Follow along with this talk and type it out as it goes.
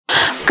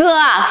哥、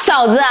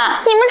嫂子，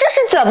你们这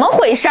是怎么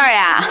回事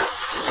呀？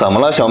怎么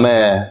了，小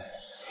妹？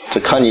这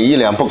看你一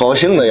脸不高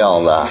兴的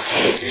样子。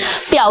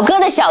表哥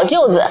的小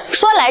舅子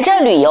说来这儿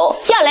旅游，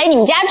要来你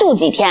们家住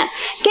几天，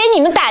给你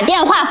们打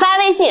电话发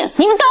微信，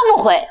你们都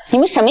不回，你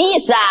们什么意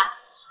思啊？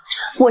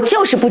我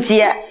就是不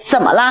接，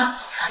怎么了？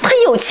他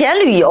有钱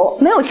旅游，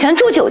没有钱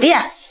住酒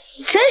店，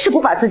真是不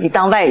把自己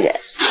当外人。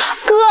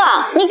哥，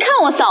你看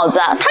我嫂子，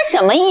她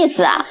什么意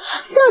思啊？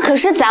那可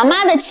是咱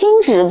妈的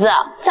亲侄子，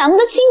咱们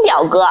的亲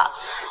表哥，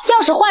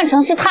要是换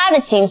成是他的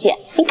亲戚，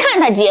你看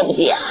他接不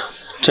接？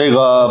这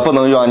个不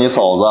能怨你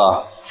嫂子，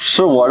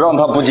是我让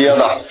他不接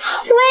的。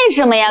为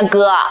什么呀，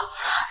哥？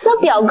那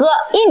表哥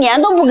1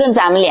年都不跟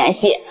咱们联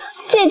系，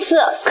这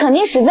次肯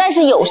定实在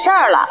是有事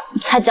儿了，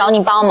才找你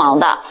帮忙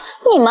的。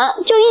你们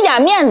就一点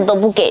面子都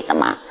不给的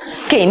吗？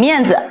给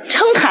面子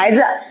撑台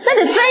子，那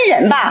得分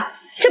人吧。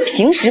这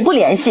平时不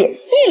联系，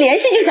一联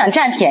系就想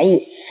占便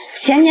宜。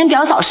前年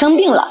表嫂生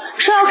病了，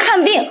说要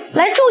看病，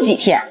来住几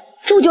天，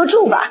住就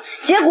住吧。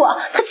结果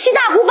他7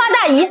大姑8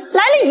大姨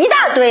来了一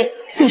大堆。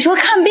你说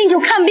看病就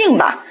看病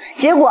吧，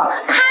结果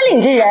他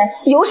领着人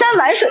游山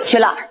玩水去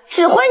了，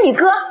指挥你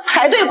哥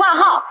排队挂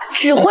号，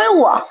指挥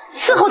我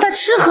伺候他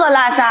吃喝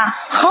拉撒，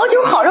好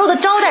酒好肉的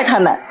招待他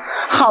们。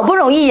好不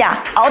容易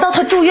呀，熬到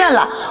他住院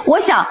了，我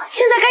想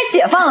现在该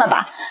解放了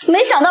吧。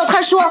没想到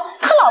他说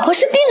他老婆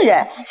是病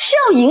人，需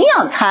要营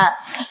养餐，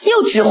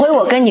又指挥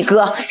我跟你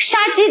哥杀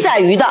鸡宰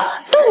鱼的，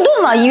顿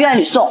顿往医院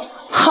里送。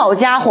好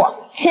家伙，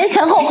前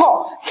后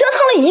后折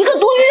腾了1个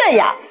多月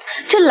呀！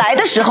这来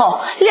的时候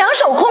2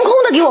手空空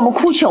的给我们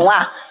哭穷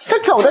啊，这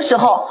走的时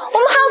候我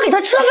们还要给他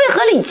车费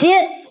和礼金。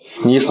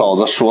你嫂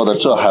子说的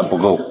这还不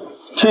够，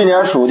去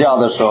年暑假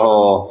的时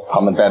候，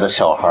他们带着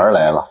小孩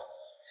来了，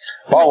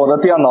把我的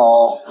电脑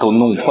都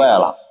弄坏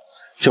了，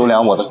就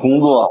连我的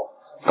工作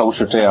都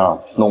是这样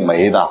弄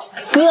没的。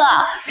哥，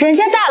人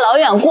家大老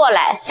远过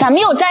来，咱们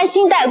又沾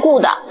亲带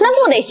故的，那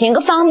不得行个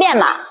方便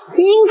吗？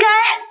应该。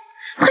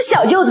他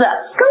小舅子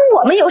跟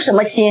我们有什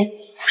么亲？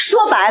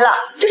说白了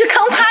就是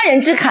慷他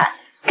人之慨，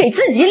给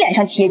自己脸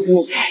上贴金。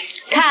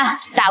看，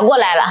打过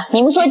来了，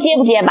你们说接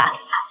不接吧？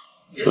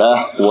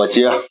来，我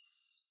接。哎，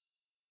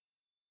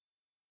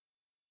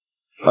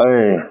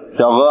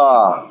表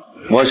哥，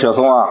我雪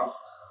松啊，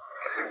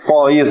不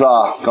好意思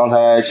啊，刚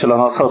才去了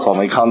趟厕所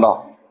没看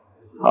到。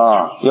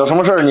啊，有什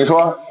么事儿你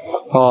说？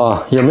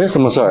啊，也没什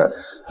么事儿，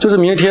就是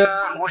明天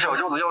我小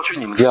舅子要去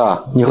你们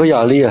家，你和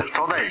雅丽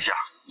招待一下。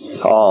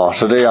哦，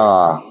是这样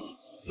啊，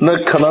那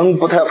可能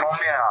不太方便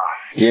啊，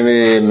因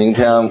为明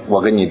天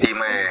我跟你弟妹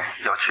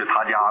要去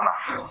他家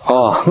呢。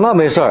哦，那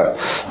没事儿，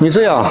你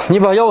这样，你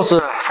把钥匙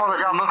放在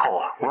家门口，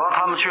我让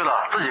他们去了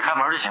自己开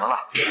门就行了。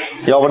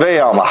要不这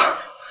样吧，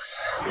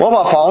我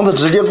把房子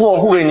直接过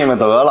户给你们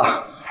得了，我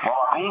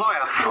把工作也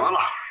辞了，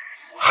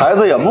孩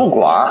子也不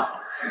管，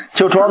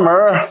就专门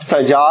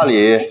在家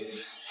里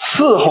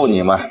伺候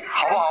你们，好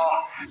不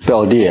好？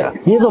表弟，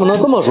你怎么能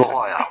这么说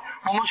话呀？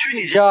我们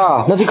去你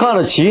家那是看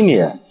得起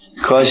你，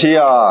可惜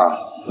啊，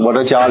我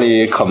这家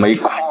里可没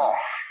矿，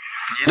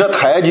你这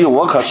抬举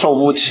我可受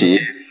不起，你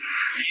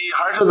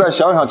还是再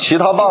想想其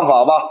他办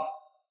法吧。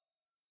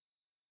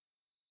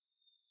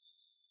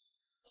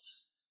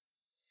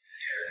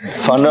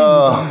反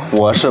正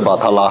我是把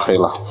他拉黑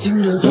了，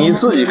你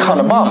自己看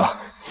着办吧。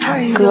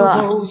哥，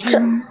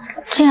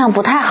这样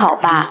不太好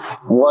吧？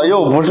我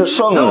又不是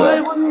圣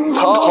人，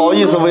他好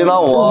意思为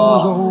难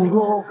我，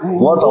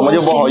我怎么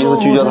就不好意思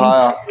拒绝他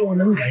呀？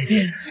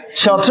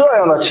像这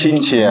样的亲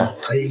戚，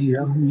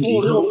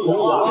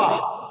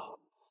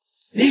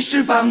你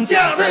是绑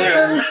架的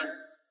人，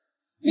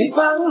你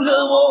绑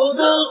了我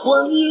的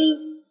魂，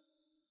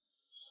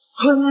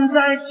困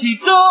在其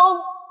中，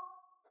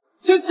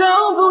却找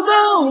不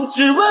到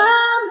指纹，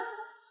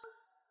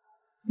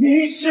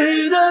迷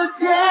失的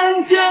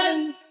渐渐。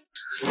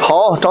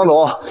好，张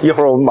总，一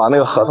会儿我们把那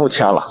个合同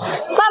签了。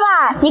爸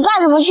爸，你干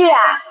什么去啊？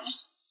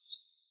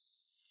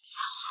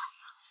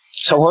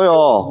小朋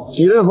友，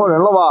你认错人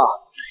了吧？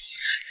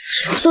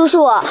叔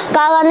叔，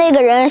刚刚那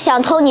个人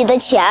想偷你的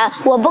钱，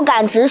我不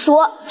敢直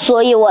说，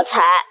所以我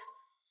才……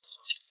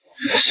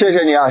谢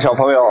谢你啊，小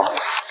朋友。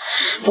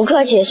不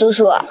客气，叔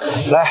叔。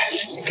来，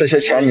这些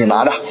钱你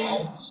拿着。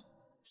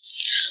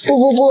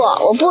不，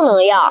我不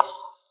能要。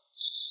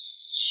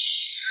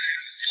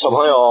小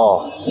朋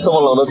友，这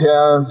么冷的天，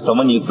怎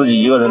么你自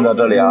己一个人在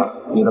这里啊？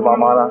你的爸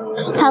妈呢？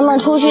他们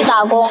出去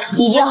打工，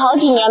已经好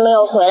几年没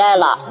有回来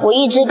了。我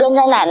一直跟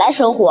着奶奶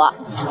生活。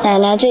奶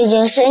奶最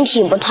近身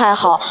体不太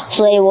好，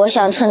所以我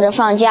想趁着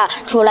放假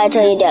出来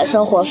挣一点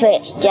生活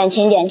费，减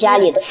轻点家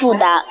里的负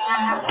担。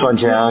赚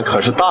钱可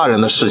是大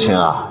人的事情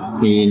啊，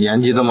你年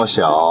纪这么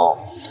小，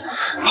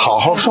好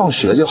好上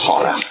学就好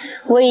了呀。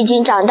我已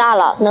经长大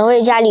了，能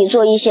为家里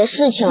做一些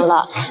事情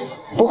了，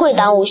不会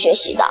耽误学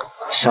习的。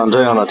像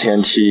这样的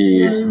天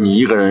气，你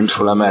一个人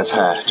出来卖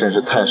菜，真是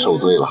太受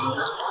罪了。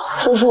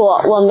叔叔，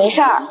我没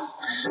事儿。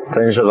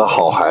真是个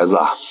好孩子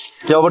啊！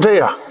要不这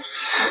样，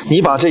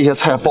你把这些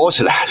菜包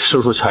起来，叔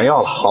叔全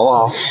要了，好不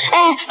好？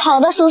哎，好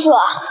的，叔叔。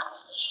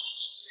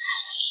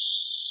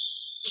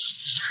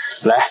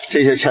来，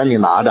这些钱你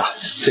拿着，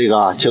这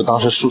个就当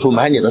是叔叔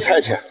买你的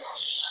菜钱。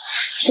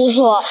叔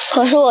叔，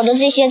可是我的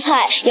这些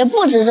菜也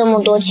不值这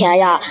么多钱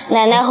呀。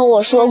奶奶和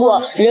我说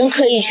过，人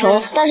可以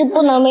穷，但是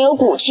不能没有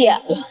骨气。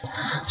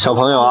小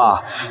朋友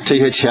啊，这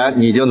些钱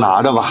你就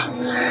拿着吧。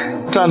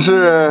但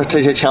是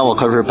这些钱我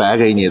可是白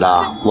给你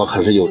的，我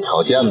可是有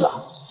条件的。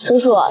叔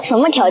叔，什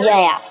么条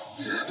件呀？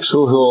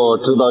叔叔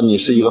知道你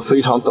是一个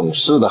非常懂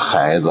事的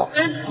孩子，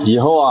以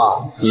后啊，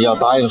你要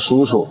答应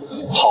叔叔，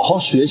好好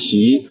学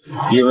习，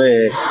因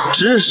为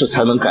知识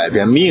才能改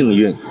变命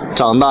运。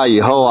长大以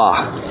后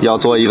啊，要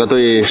做一个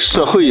对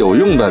社会有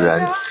用的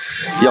人，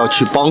要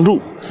去帮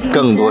助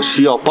更多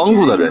需要帮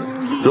助的人。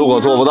如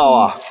果做不到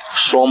啊，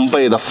双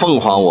倍的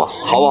奉还我，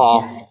好不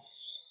好？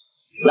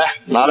来，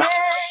拿着。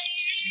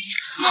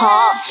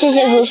好，谢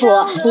谢叔叔，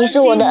你是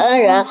我的恩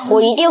人，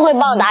我一定会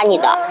报答你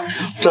的。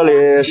这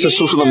里是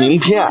叔叔的名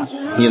片，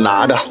你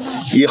拿着，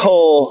以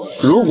后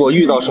如果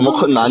遇到什么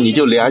困难，你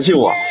就联系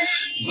我，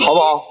好不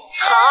好？好。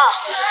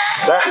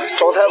来，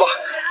装菜吧。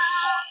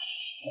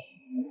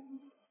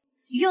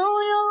拥有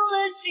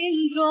了形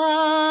状，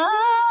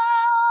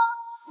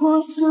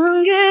我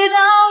曾遇到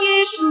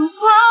一束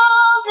光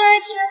在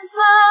前方，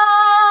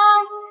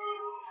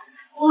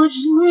我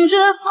乘着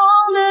风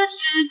的翅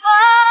膀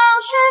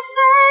去飞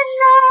翔。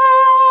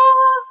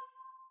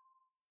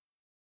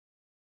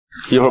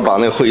一会儿把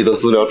那会议的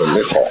资料准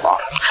备好啊。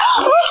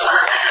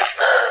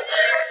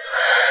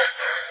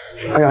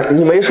哎呀，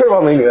你没事吧，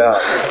美女？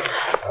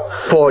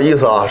不好意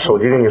思啊，手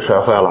机给你摔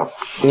坏了。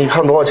你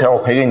看多少钱，我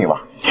赔给你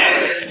吧。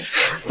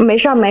没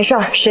事儿没事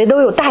儿，谁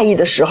都有大意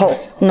的时候，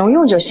能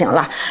用就行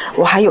了。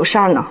我还有事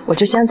儿呢，我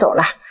就先走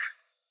了。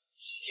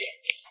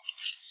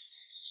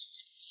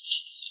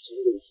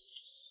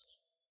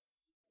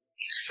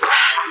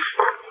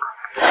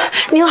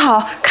您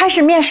好，开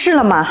始面试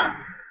了吗？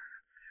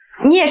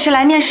你也是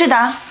来面试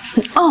的？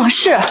哦，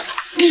是。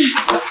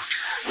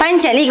把你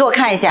简历给我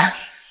看一下。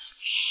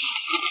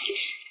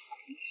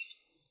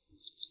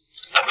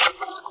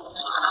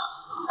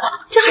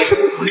这还是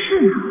不合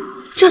适呢，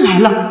这来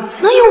了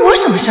能有我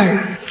什么事儿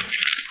啊？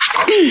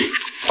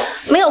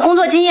没有工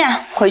作经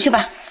验，回去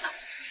吧。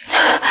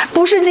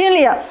不是经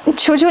理，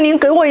求求您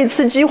给我一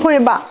次机会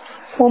吧。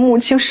我母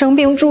亲生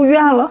病住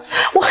院了，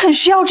我很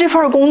需要这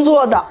份工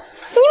作的。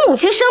你母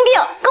亲生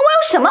病跟我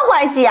有什么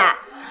关系呀？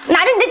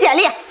拿着你的简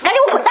历，赶紧给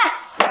我滚蛋！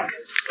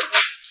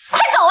快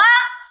走啊！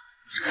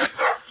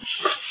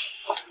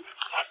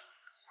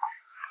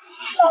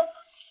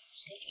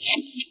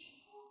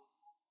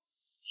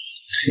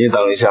你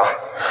等一下，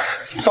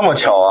这么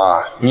巧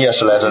啊，你也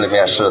是来这里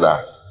面试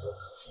的？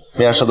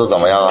面试的怎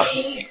么样啊？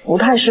不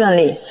太顺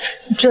利，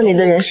这里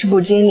的人事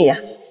部经理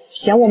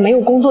嫌我没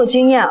有工作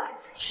经验，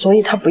所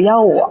以他不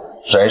要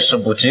我。人事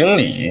部经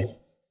理？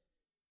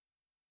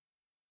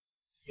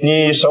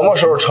你什么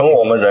时候成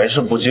我们人事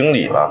部经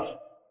理了？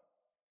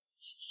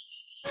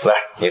来，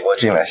你给我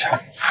进来一下。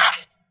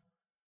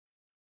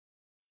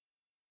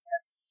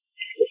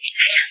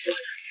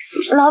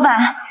老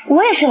板，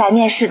我也是来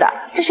面试的，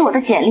这是我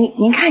的简历，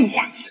您看一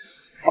下。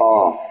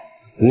哦，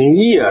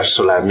你也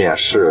是来面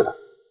试的，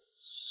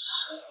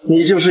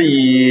你就是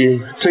以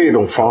这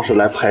种方式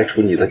来排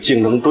除你的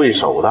竞争对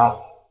手的。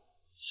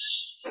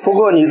不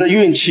过你的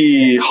运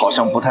气好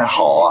像不太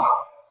好啊，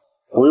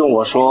不用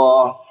我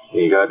说，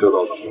你该知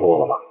道怎么做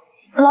了吧？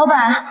老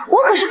板，我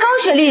可是高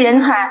学历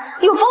人才，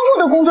有丰富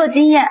的工作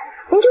经验，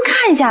您就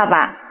看一下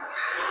吧。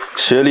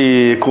学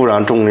历固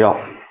然重要，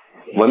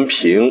文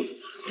凭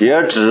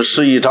也只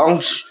是一张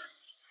纸，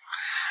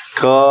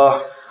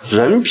可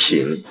人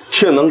品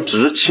却能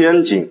值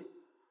千金。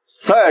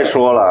再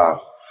说了，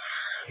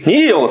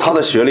你有他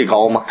的学历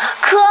高吗？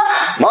可……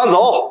慢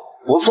走，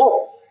不错。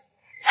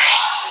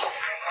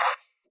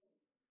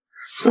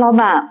老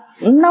板，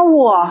那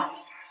我……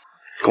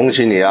恭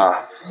喜你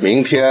啊，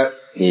明天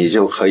你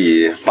就可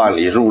以办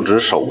理入职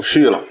手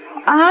续了。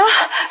啊，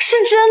是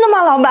真的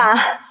吗，老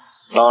板？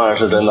当然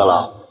是真的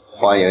了，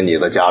欢迎你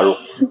的加入。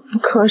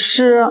可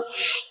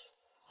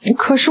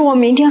是我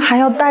明天还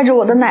要带着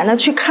我的奶奶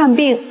去看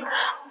病，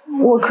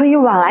我可以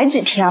晚来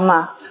几天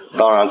吗？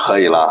当然可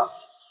以了。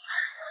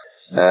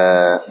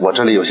我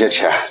这里有些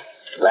钱，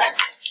来，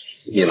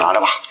你拿着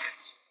吧。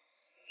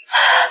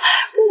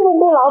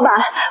不，老板，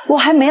我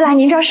还没来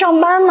您这儿上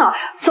班呢，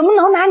怎么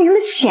能拿您的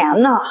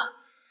钱呢？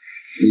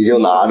你就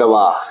拿着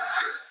吧。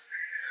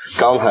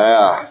刚才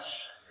啊，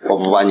我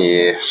不把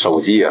你手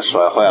机也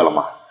摔坏了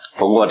吗？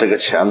不过这个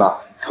钱呢，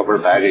可不是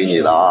白给你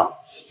的啊，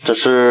这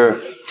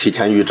是提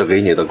前预支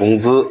给你的工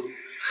资。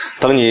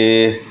等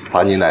你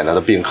把你奶奶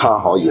的病看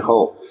好以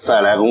后，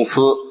再来公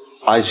司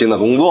安心的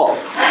工作。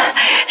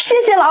谢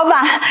谢老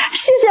板，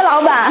谢谢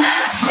老板。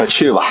快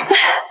去吧。